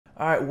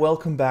Alright,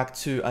 welcome back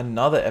to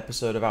another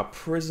episode of our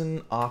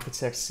Prison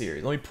Architect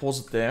series. Let me pause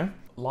it there.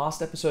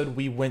 Last episode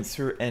we went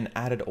through and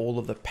added all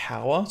of the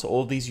power, so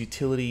all of these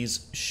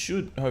utilities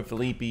should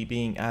hopefully be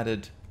being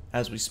added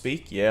as we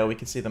speak. Yeah, we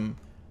can see them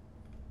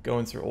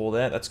going through all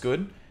that, that's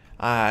good.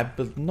 I'm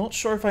not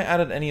sure if I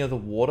added any of the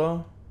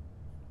water,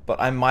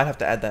 but I might have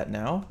to add that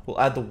now. We'll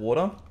add the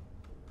water.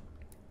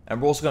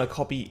 And we're also going to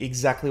copy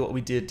exactly what we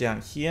did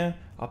down here,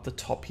 up the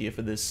top here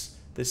for this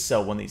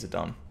cell when these are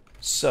done.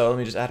 So let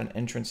me just add an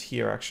entrance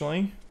here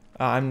actually.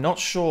 I'm not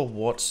sure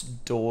what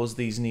doors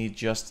these need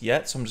just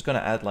yet, so I'm just going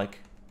to add like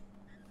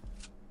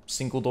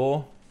single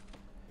door,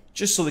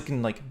 just so they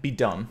can like be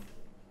done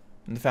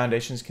and the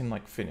foundations can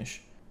like finish.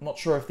 I'm not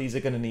sure if these are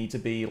going to need to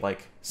be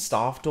like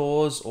staff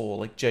doors or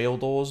like jail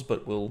doors,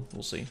 but we'll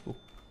see. We'll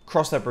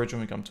cross that bridge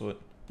when we come to it.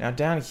 Now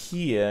down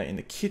here in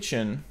the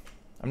kitchen,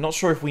 I'm not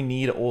sure if we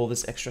need all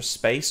this extra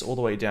space all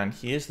the way down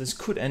here, so this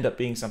could end up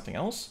being something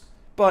else.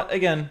 But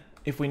again,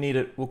 if we need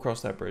it, we'll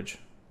cross that bridge.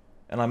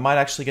 And I might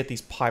actually get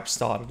these pipes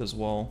started as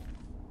well.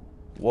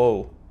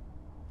 Whoa.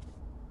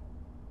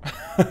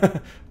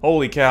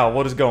 Holy cow,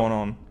 what is going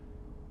on?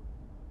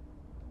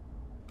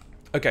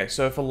 Okay,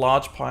 so for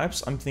large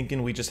pipes, I'm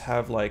thinking we just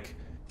have like...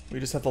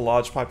 we just have the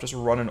large pipe just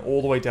running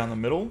all the way down the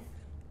middle.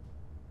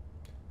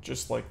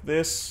 Just like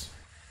this.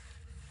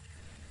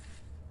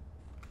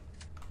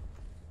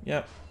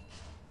 Yep.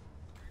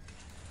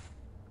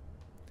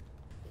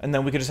 And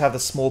then we could just have the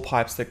small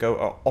pipes that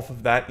go off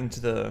of that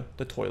into the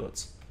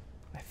toilets.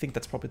 I think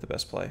that's probably the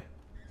best play.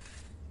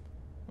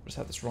 We'll just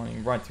have this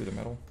running right through the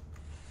middle.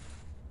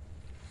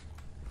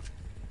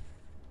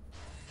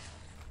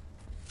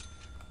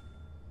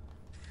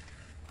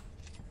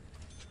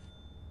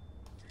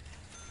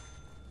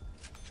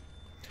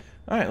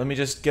 Alright, let me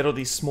just get all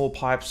these small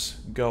pipes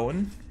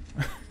going.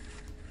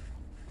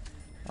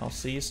 I'll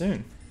see you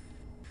soon.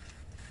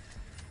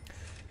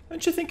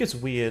 Don't you think it's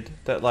weird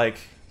that, like...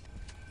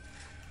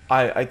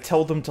 I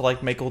tell them to,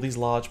 like, make all these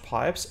large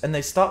pipes, and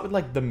they start with,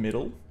 like, the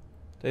middle.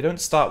 They don't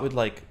start with,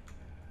 like,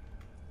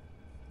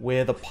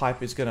 where the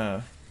pipe is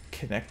gonna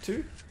connect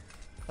to.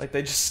 Like,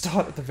 they just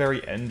start at the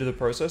very end of the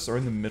process, or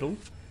in the middle.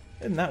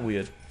 Isn't that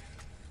weird?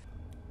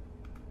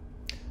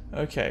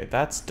 Okay,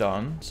 that's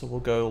done. So we'll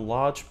go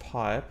large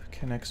pipe,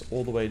 connects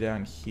all the way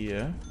down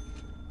here.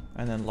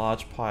 And then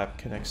large pipe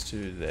connects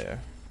to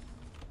there.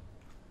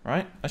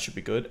 Right? That should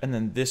be good. And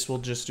then this will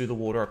just do the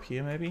water up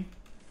here, maybe?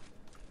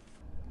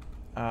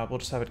 We'll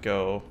just have it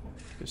go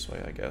this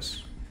way, I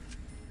guess.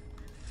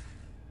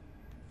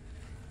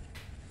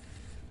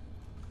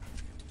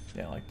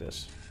 Yeah, like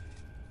this.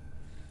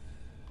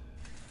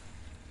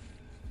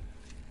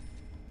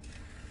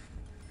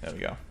 There we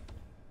go.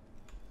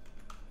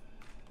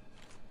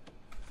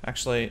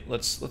 Actually,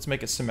 let's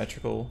make it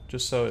symmetrical,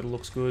 just so it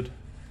looks good.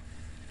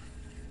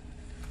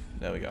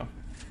 There we go.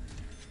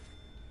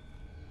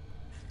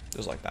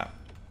 Just like that.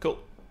 Cool.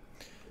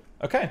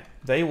 Okay,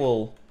 they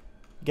will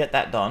get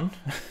that done.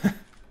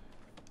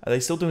 Are they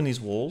still doing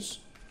these walls?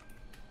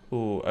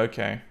 Ooh,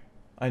 okay.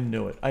 I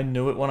knew it. I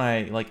knew it when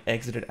I, like,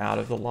 exited out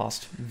of the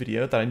last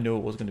video that I knew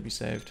it was going to be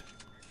saved.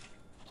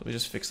 So let me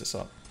just fix this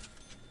up.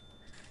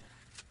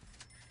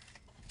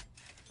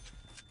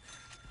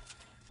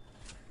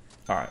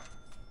 Alright.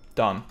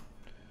 Done.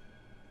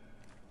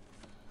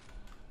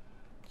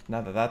 Now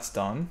that that's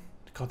done...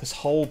 God, this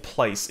whole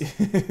place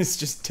is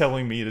just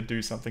telling me to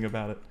do something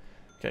about it.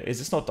 Okay, is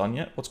this not done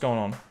yet? What's going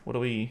on? What are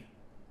we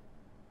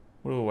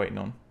waiting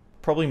on?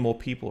 Probably more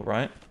people,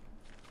 right?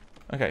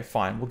 Okay,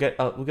 fine. We'll get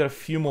a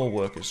few more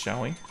workers,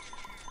 shall we?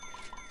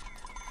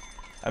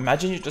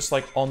 Imagine you're just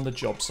like on the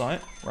job site,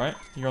 right?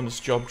 You're on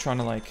this job trying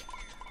to like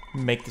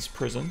make this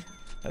prison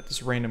that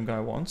this random guy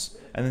wants,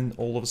 and then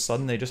all of a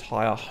sudden they just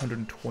hire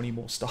 120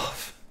 more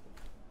staff.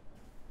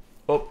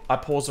 Oh, I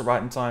paused it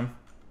right in time.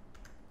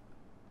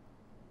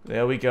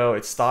 There we go.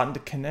 It's starting to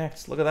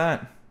connect. Look at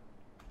that.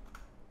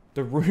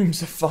 The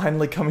rooms are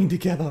finally coming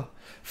together.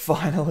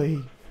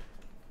 Finally.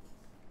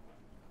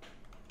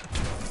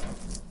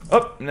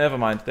 Oh, never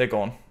mind. They're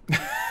gone.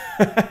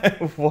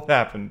 What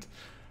happened?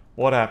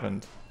 What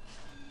happened?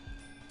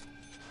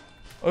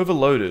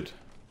 Overloaded.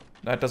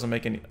 That doesn't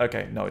make any...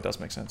 Okay, no, it does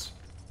make sense.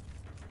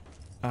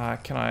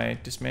 Can I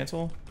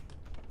dismantle?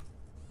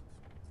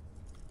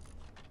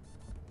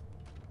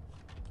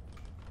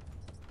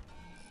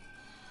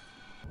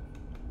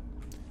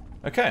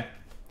 Okay.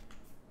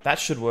 That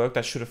should work.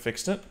 That should have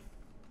fixed it.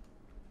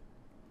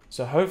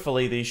 So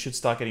hopefully these should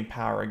start getting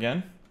power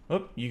again.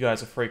 Oh, you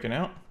guys are freaking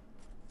out.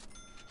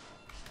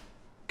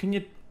 Can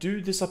you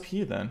do this up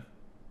here then?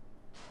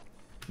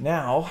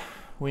 Now,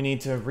 we need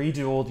to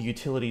redo all the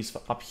utilities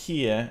for up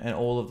here and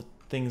all of the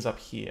things up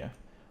here.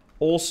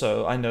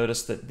 Also, I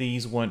noticed that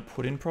these weren't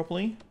put in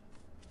properly.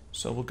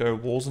 So we'll go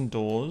walls and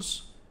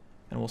doors,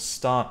 and we'll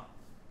start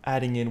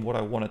adding in what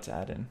I wanted to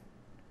add in.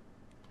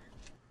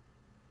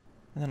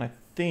 And then I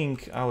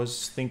think I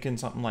was thinking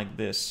something like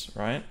this,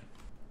 right?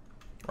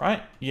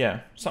 Right?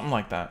 Yeah, something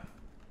like that.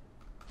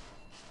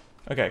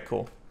 Okay,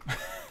 cool.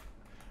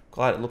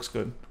 Glad it looks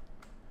good.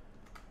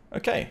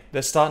 Okay,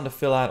 they're starting to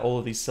fill out all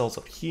of these cells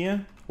up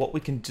here. what we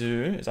can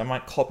do is I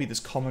might copy this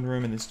common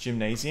room and this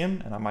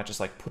gymnasium, and I might just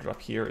like put it up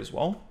here as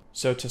well.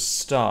 So to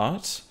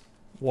start,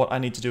 what I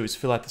need to do is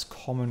fill out this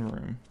common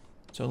room.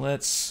 So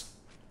let's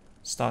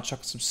start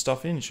chucking some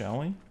stuff in, shall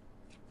we?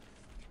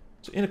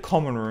 So in a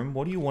common room,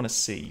 what do you want to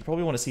see? You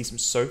probably want to see some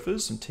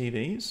sofas, some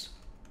TVs.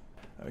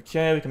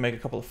 Okay, we can make a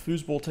couple of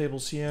foosball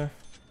tables here.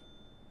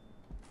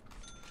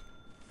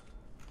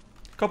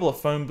 A couple of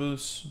phone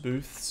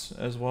booths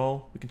as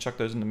well. We can chuck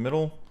those in the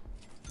middle.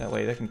 That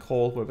way they can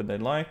call whoever they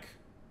like.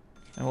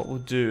 And what we'll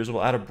do is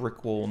we'll add a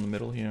brick wall in the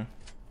middle here.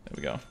 There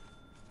we go.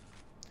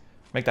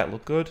 Make that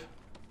look good.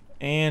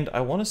 And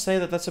I want to say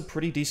that that's a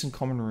pretty decent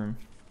common room.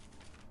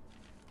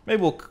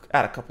 Maybe we'll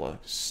add a couple of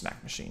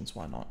snack machines,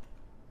 why not?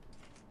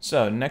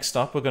 So next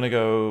up we're going to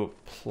go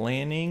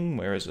planning.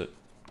 Where is it?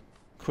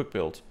 Quick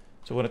build.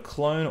 So we're going to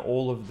clone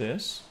all of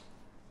this.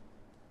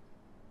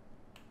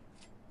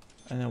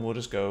 And then we'll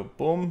just go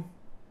boom.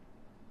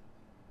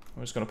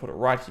 We're just going to put it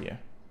right here.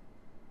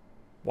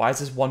 Why is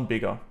this one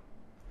bigger?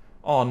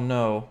 Oh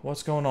no,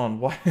 what's going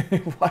on? Why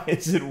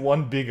is it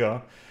one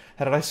bigger?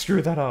 How did I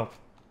screw that up?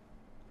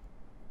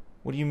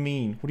 What do you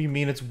mean? What do you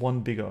mean it's one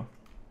bigger?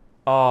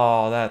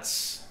 Oh,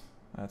 that's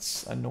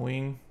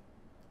annoying.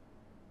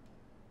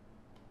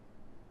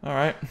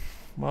 Alright,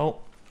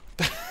 well,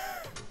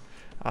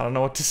 I don't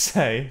know what to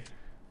say.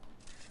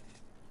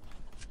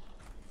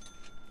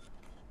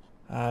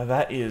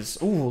 That is...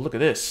 Ooh, look at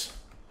this.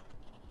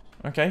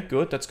 Okay,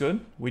 good, that's good.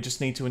 We just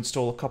need to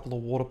install a couple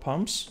of water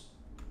pumps.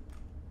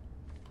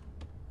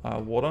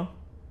 Water.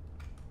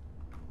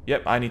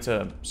 Yep, I need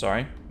to,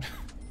 sorry,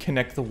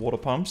 connect the water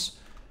pumps.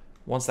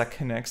 Once that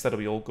connects, that'll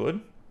be all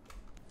good.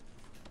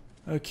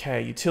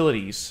 Okay,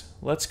 utilities.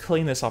 Let's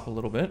clean this up a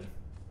little bit.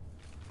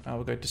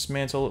 We'll go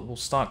dismantle it. We'll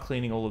start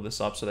cleaning all of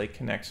this up so they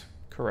connect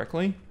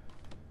correctly.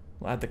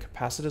 We'll add the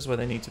capacitors where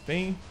they need to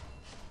be.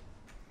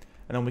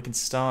 And then we can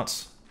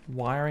start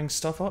wiring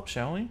stuff up,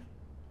 shall we?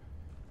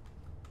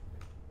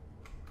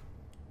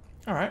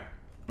 Alright,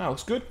 that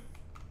looks good.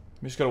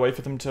 We just gotta wait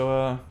for them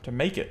to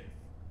make it.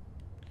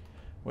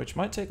 Which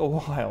might take a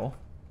while.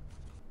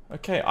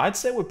 Okay, I'd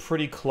say we're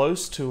pretty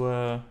close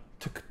to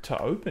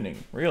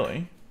opening,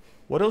 really.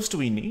 What else do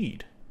we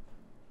need?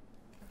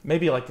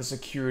 Maybe like the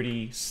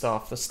security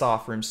stuff, the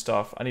staff room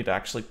stuff. I need to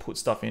actually put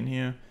stuff in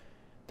here.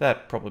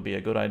 That'd probably be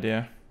a good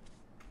idea.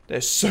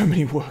 There's so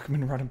many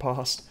workmen running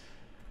past.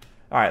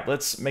 Alright,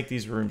 let's make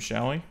these rooms,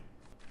 shall we?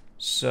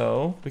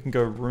 So, we can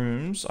go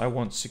rooms. I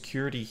want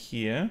security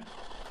here.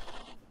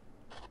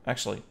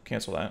 Actually,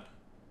 cancel that.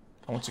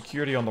 I want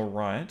security on the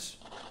right.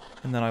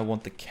 And then I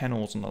want the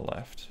kennels on the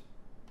left.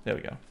 There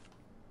we go.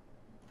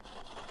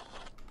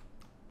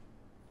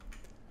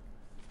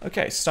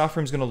 Okay, staff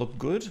room's gonna look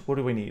good. What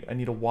do we need? I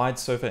need a wide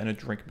sofa and a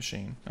drink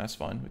machine. That's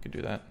fine, we can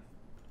do that.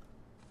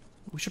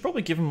 We should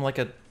probably give him like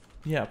a,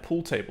 yeah,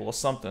 pool table or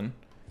something.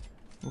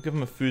 We'll give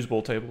him a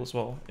foosball table as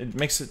well. It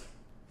makes it,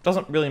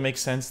 doesn't really make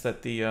sense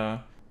that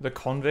the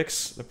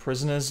convicts, the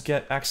prisoners,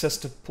 get access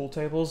to pool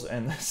tables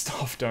and the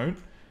staff don't.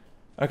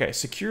 Okay,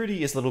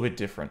 security is a little bit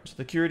different.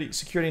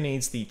 Security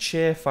needs the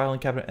chair, filing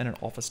cabinet, and an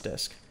office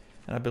desk.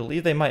 And I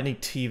believe they might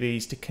need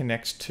TVs to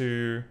connect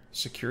to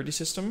security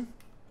system.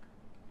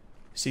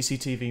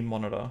 CCTV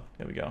monitor.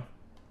 There we go.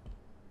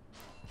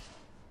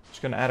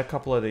 Just gonna add a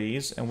couple of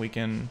these and we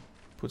can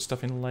put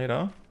stuff in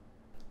later.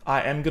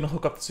 I am gonna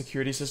hook up the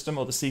security system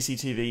or the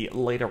CCTV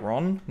later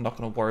on. I'm not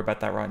gonna worry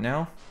about that right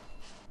now.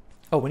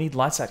 Oh, we need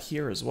lights out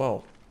here as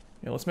well.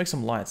 Yeah, let's make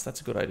some lights.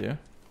 That's a good idea.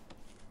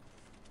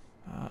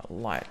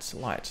 Light.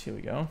 Here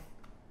we go.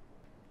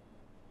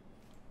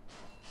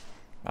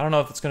 I don't know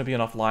if it's going to be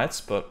enough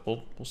lights, but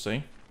we'll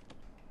see.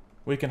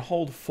 We can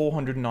hold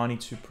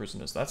 492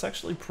 prisoners. That's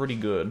actually pretty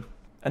good.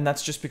 And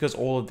that's just because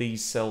all of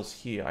these cells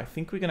here. I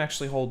think we can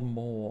actually hold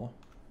more.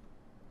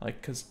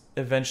 Like, because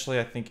eventually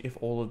I think if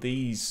all of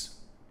these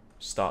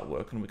start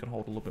working, we can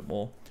hold a little bit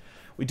more.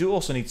 We do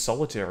also need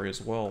solitary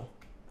as well.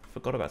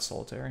 Forgot about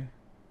solitary.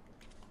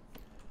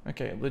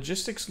 Okay,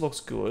 logistics looks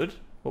good.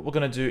 What we're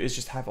going to do is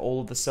just have all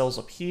of the cells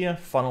up here,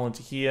 funnel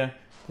into here.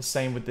 The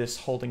same with this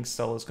holding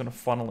cell is going to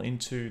funnel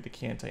into the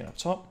canteen up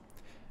top.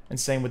 And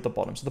same with the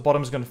bottom. So the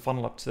bottom is going to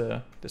funnel up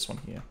to this one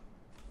here.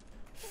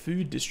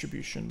 Food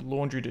distribution,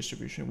 laundry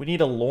distribution. We need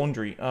a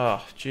laundry.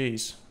 Ah,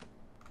 jeez.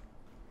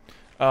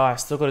 I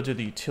still got to do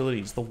the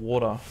utilities, the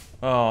water.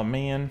 Oh,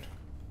 man.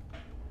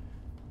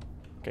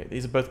 Okay,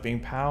 these are both being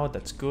powered.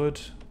 That's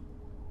good.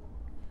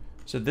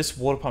 So this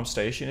water pump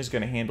station is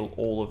going to handle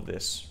all of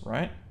this,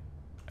 right?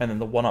 And then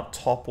the one up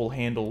top will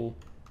handle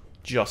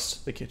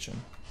just the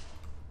kitchen.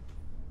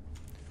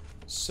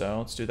 So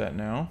let's do that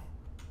now.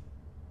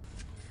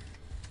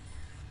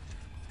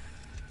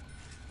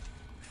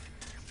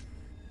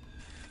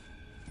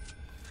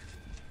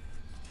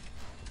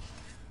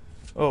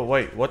 Oh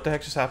wait, what the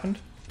heck just happened?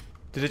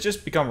 Did it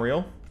just become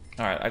real?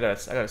 Alright, I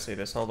gotta see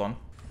this, hold on.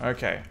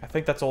 Okay, I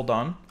think that's all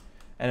done.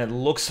 And it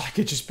looks like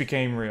it just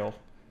became real.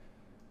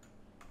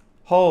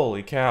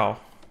 Holy cow.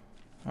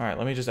 Alright,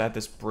 let me just add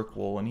this brick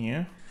wall in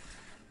here.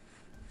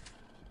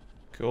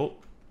 Cool.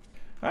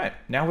 Alright,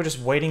 now we're just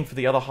waiting for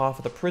the other half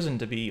of the prison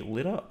to be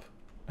lit up.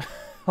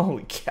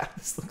 Holy cow,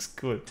 this looks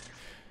good.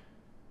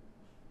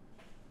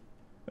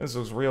 This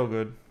looks real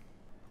good.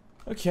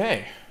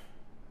 Okay.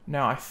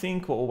 Now, I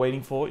think what we're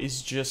waiting for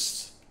is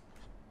just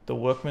the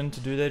workmen to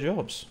do their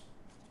jobs.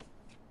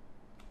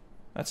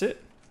 That's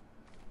it.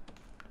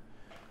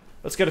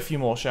 Let's get a few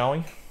more, shall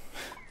we?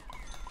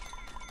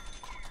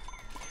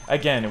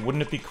 Again,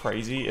 wouldn't it be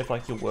crazy if,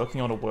 like, you're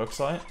working on a work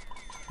site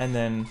and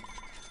then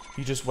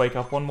you just wake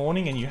up one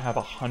morning and you have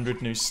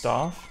 100 new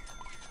staff?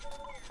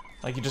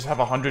 Like, you just have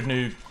 100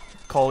 new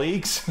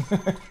colleagues?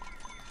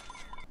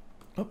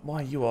 Oh,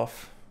 why are you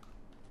off?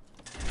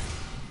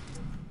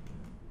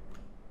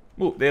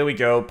 Oh, there we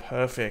go.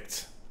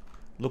 Perfect.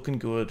 Looking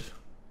good.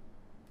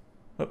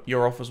 Oh,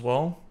 you're off as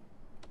well.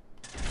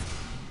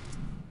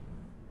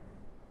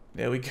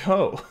 There we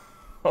go.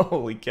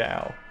 Holy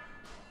cow.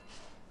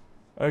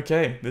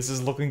 Okay, this is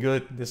looking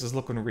good. This is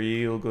looking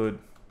real good.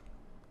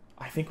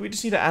 I think we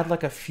just need to add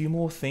like a few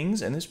more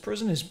things and this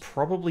prison is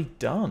probably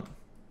done.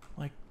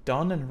 Like,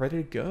 done and ready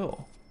to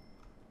go.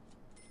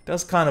 It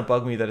does kind of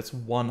bug me that it's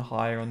one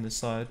higher on this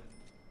side.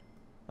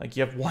 Like,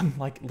 you have one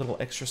like little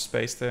extra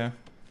space there.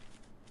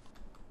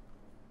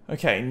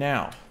 Okay,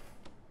 now,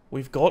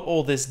 we've got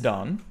all this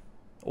done.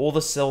 All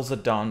the cells are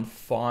done,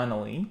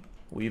 finally.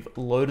 We've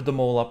loaded them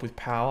all up with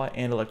power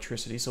and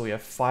electricity, so we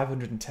have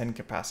 510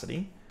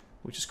 capacity,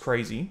 which is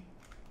crazy.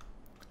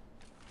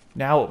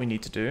 Now what we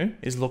need to do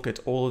is look at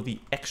all of the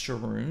extra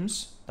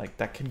rooms, like,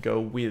 that can go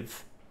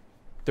with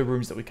the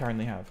rooms that we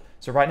currently have.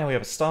 So right now we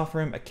have a staff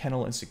room, a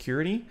kennel, and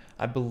security.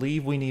 I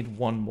believe we need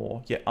one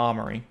more. Yeah,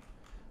 armory.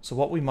 So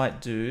what we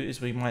might do is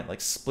we might,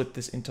 like, split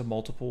this into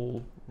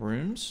multiple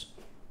rooms.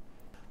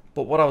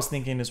 But what I was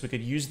thinking is we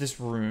could use this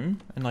room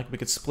and like we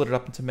could split it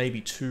up into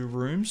maybe 2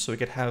 rooms. So we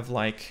could have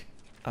like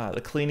the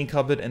cleaning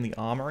cupboard and the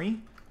armory.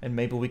 And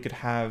maybe we could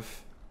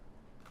have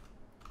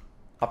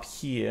up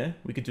here,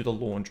 we could do the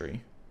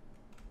laundry.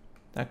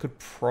 That could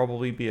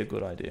probably be a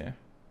good idea.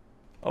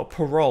 Oh,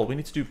 parole. We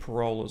need to do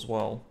parole as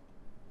well.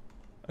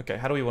 Okay,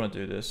 how do we want to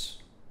do this?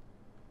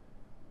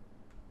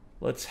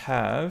 Let's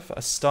have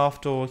a staff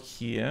door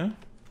here.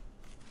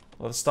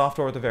 We'll have a staff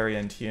door at the very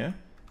end here.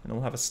 And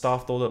we'll have a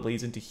staff door that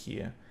leads into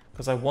here.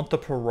 Because I want the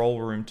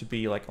parole room to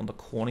be, like, on the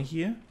corner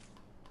here.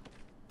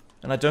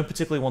 And I don't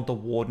particularly want the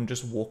warden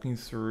just walking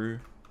through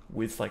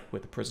with, like, where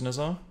the prisoners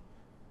are.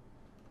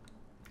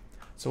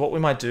 So what we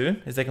might do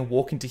is they can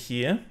walk into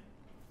here.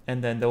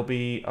 And then there'll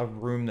be a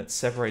room that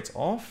separates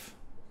off.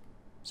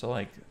 So,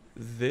 like,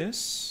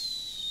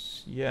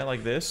 this. Yeah,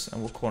 like this.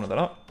 And we'll corner that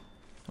up.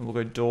 And we'll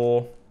go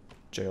door,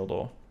 jail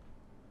door.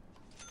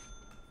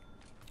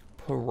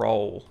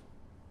 Parole.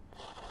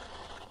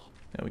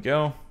 There we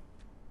go.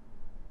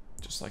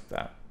 Just like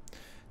that.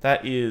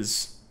 That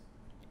is...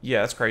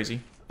 Yeah, that's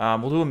crazy.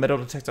 We'll do a metal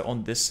detector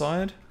on this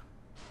side.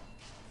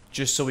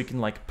 Just so we can,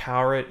 like,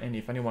 power it. And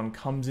if anyone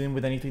comes in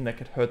with anything that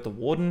could hurt the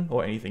warden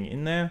or anything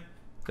in there,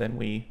 then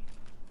we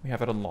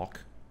have it on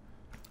lock.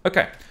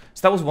 Okay,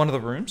 so that was one of the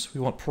rooms. We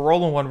want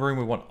parole in one room.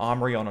 We want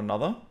armory on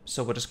another.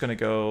 So we're just going to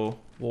go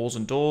walls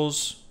and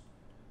doors.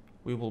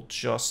 We will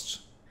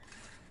just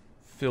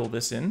fill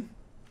this in.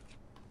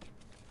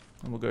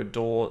 And we'll go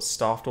door,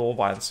 staff door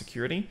via the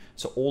security.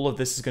 So all of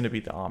this is going to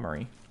be the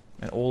armory.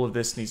 And all of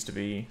this needs to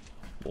be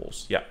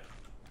walls. Yeah.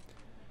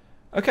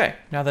 Okay,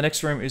 now the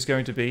next room is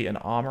going to be an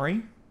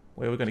armory,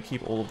 where we're going to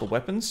keep all of the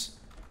weapons.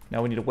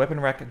 Now we need a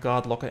weapon rack, a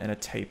guard locker, and a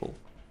table.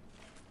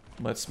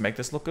 Let's make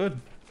this look good.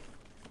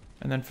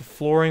 And then for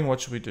flooring,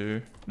 what should we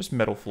do? Just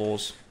metal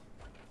floors.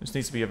 This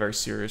needs to be a very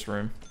serious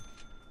room.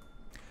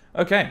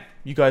 Okay,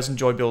 you guys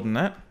enjoy building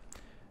that.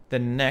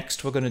 Then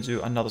next, we're going to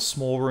do another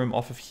small room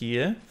off of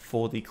here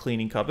for the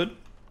cleaning cupboard.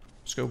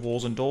 Just go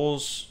walls and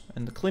doors.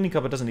 And the cleaning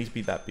cupboard doesn't need to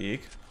be that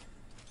big.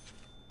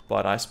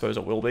 But I suppose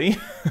it will be.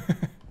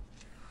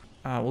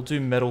 We'll do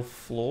metal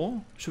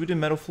floor. Should we do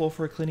metal floor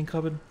for a cleaning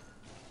cupboard?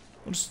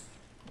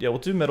 Yeah, we'll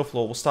do metal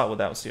floor. We'll start with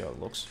that. We'll see how it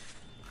looks.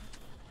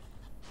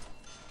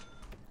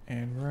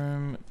 And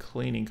room,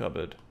 cleaning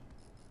cupboard.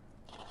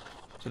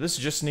 So this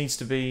just needs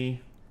to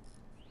be...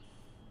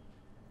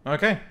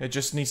 Okay, it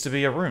just needs to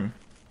be a room.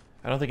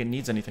 I don't think it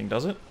needs anything,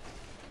 does it?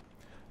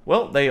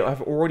 Well, they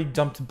have already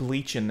dumped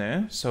bleach in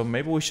there, so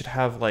maybe we should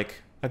have,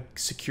 like, a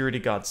security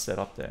guard set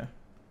up there.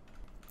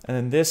 And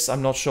then this,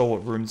 I'm not sure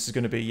what room this is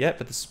going to be yet,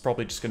 but this is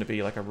probably just going to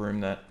be, like, a room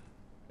that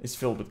is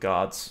filled with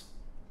guards.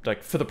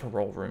 Like, for the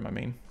parole room, I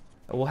mean.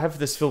 We'll have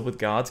this filled with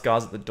guards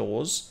at the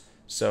doors,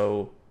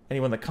 so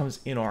anyone that comes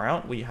in or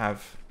out, we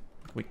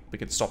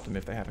can stop them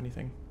if they have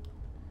anything.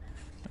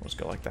 We'll just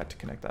go like that to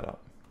connect that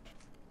up.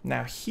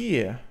 Now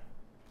here...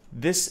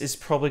 This is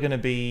probably going to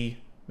be,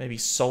 maybe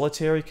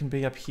solitary can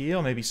be up here,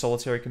 or maybe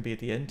solitary can be at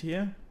the end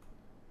here.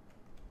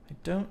 I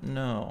don't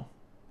know.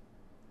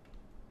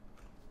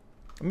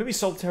 Or maybe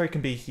solitary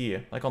can be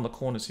here, like on the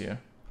corners here.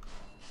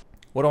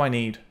 What do I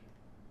need?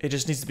 It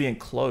just needs to be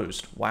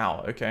enclosed.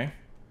 Wow, okay.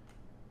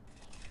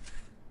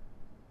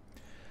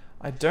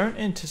 I don't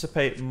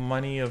anticipate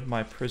many of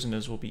my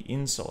prisoners will be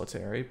in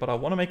solitary, but I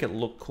want to make it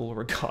look cool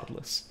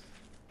regardless.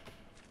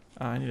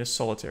 I need a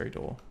solitary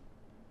door.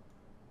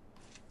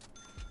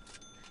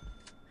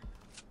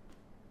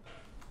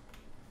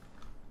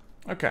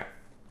 Okay.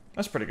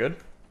 That's pretty good.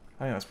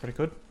 I think that's pretty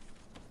good.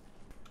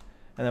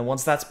 And then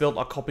once that's built,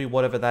 I'll copy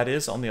whatever that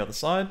is on the other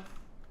side.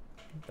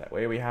 That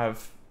way we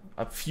have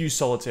a few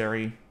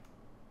solitary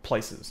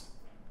places.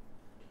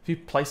 A few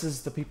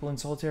places the people in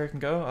solitary can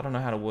go? I don't know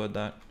how to word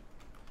that.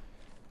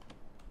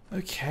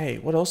 Okay,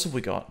 what else have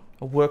we got?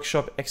 A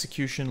workshop,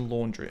 execution,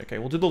 laundry. Okay,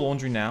 we'll do the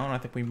laundry now, and I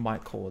think we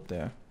might call it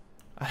there.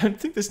 I don't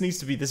think this needs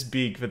to be this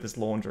big for this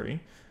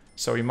laundry.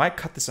 So we might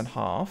cut this in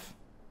half.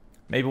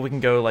 Maybe we can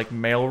go like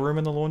mailroom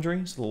in the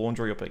laundry. So the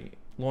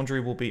laundry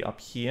will be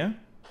up here.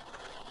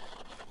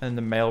 And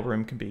the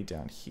mailroom can be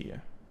down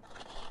here.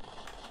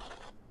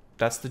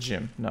 That's the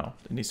gym. No,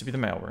 it needs to be the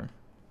mailroom.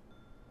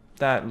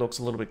 That looks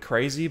a little bit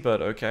crazy,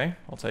 but okay.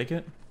 I'll take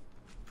it.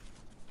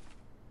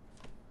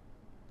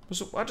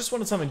 I just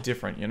wanted something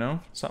different, you know?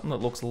 Something that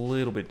looks a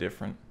little bit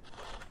different.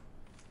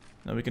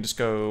 Now we can just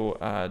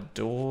go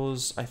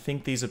doors. I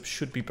think these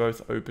should be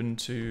both open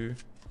to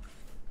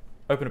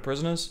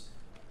prisoners.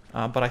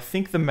 But I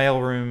think the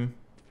mailroom...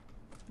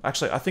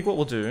 Actually, I think what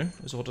we'll do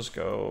is we'll just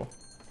go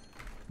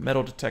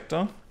metal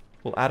detector.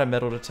 We'll add a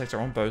metal detector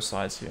on both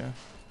sides here.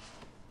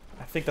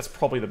 I think that's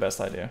probably the best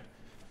idea.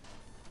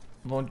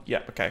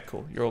 Yeah, okay,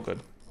 cool. You're all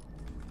good.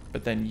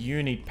 But then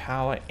you need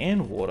power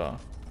and water.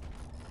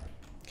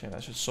 Okay,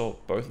 that should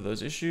solve both of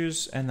those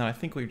issues. And then I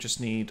think we just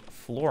need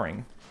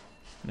flooring.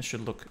 And it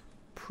should look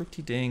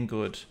pretty dang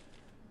good.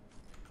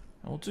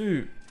 And we'll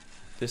do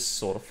this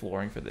sort of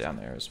flooring for down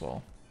there as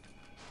well.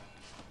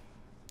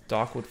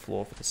 Dark wood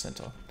floor for the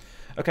center.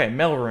 Okay,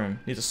 mailroom.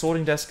 Needs a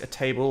sorting desk, a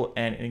table,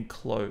 and an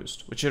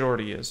enclosed, which it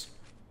already is.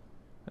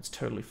 That's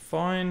totally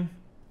fine.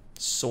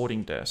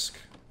 Sorting desk.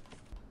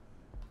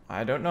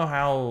 I don't know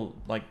how,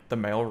 like, the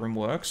mailroom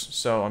works,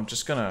 so I'm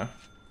just gonna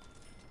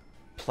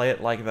play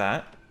it like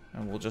that,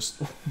 and we'll just,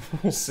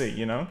 we'll see,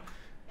 you know?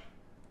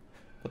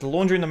 But the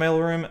laundry and the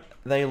mailroom,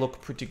 they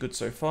look pretty good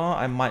so far.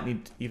 I might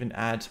need to even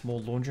add more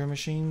laundry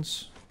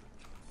machines.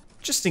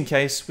 Just in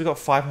case. We got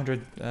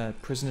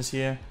 500 prisoners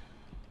here.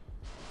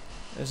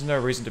 There's no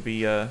reason to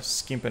be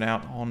skimping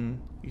out on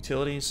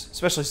utilities,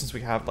 especially since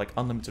we have, like,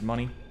 unlimited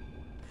money.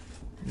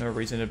 No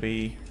reason to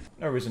be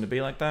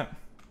like that.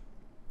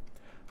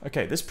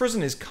 Okay, this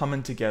prison is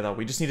coming together.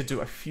 We just need to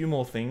do a few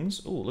more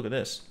things. Ooh, look at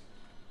this.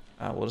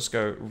 We'll just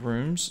go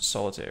rooms,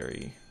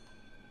 solitary.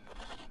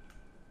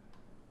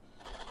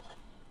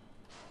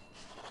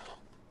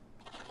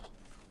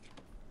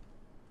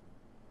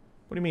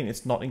 What do you mean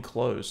it's not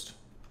enclosed?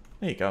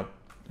 There you go.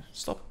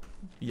 Stop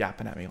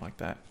yapping at me like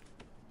that.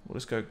 We'll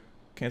just go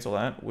cancel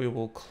that. We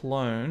will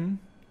clone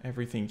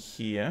everything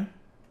here.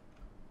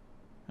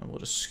 And we'll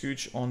just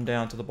scooch on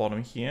down to the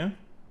bottom here.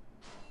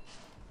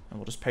 And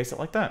we'll just paste it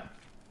like that.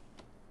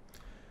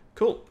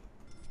 Cool.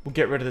 We'll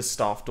get rid of this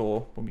staff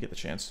door when we get the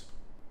chance.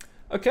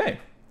 Okay.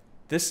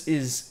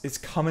 It's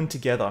coming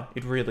together.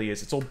 It really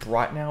is. It's all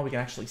bright now. We can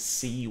actually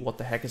see what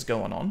the heck is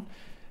going on.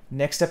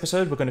 Next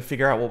episode, we're going to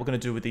figure out what we're going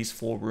to do with these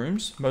 4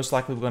 rooms. Most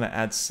likely, we're going to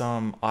add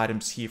some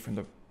items here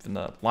from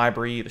the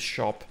library, the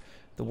shop,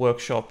 the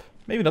workshop.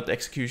 Maybe not the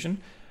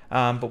execution.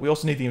 But we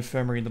also need the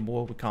infirmary and the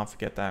morgue. We can't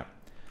forget that.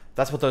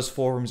 That's what those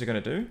 4 rooms are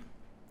going to do.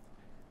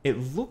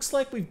 It looks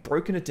like we've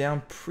broken it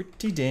down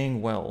pretty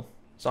dang well.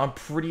 So I'm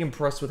pretty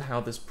impressed with how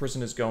this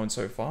prison is going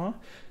so far.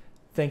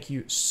 Thank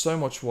you so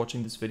much for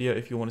watching this video.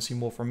 If you want to see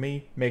more from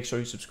me, make sure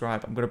you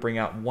subscribe. I'm going to bring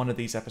out one of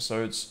these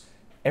episodes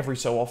every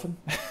so often.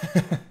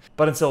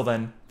 But until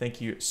then,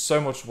 thank you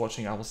so much for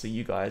watching. I will see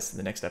you guys in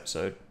the next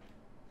episode.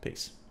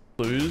 Peace.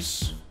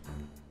 Lose.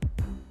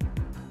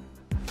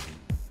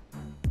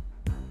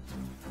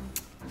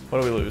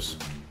 What do we lose?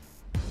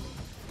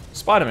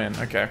 Spider-Man,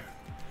 okay.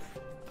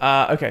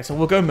 Okay, so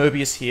we'll go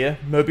Mobius here.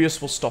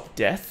 Mobius will stop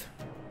death,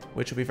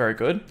 which will be very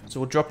good. So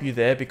we'll drop you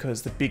there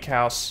because the big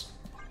house,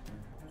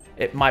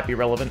 it might be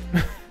relevant.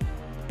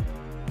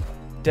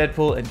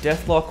 Deadpool and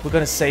Deathlock. We're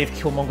going to save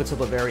Killmonger till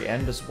the very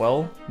end as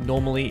well.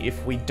 Normally,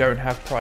 if we don't have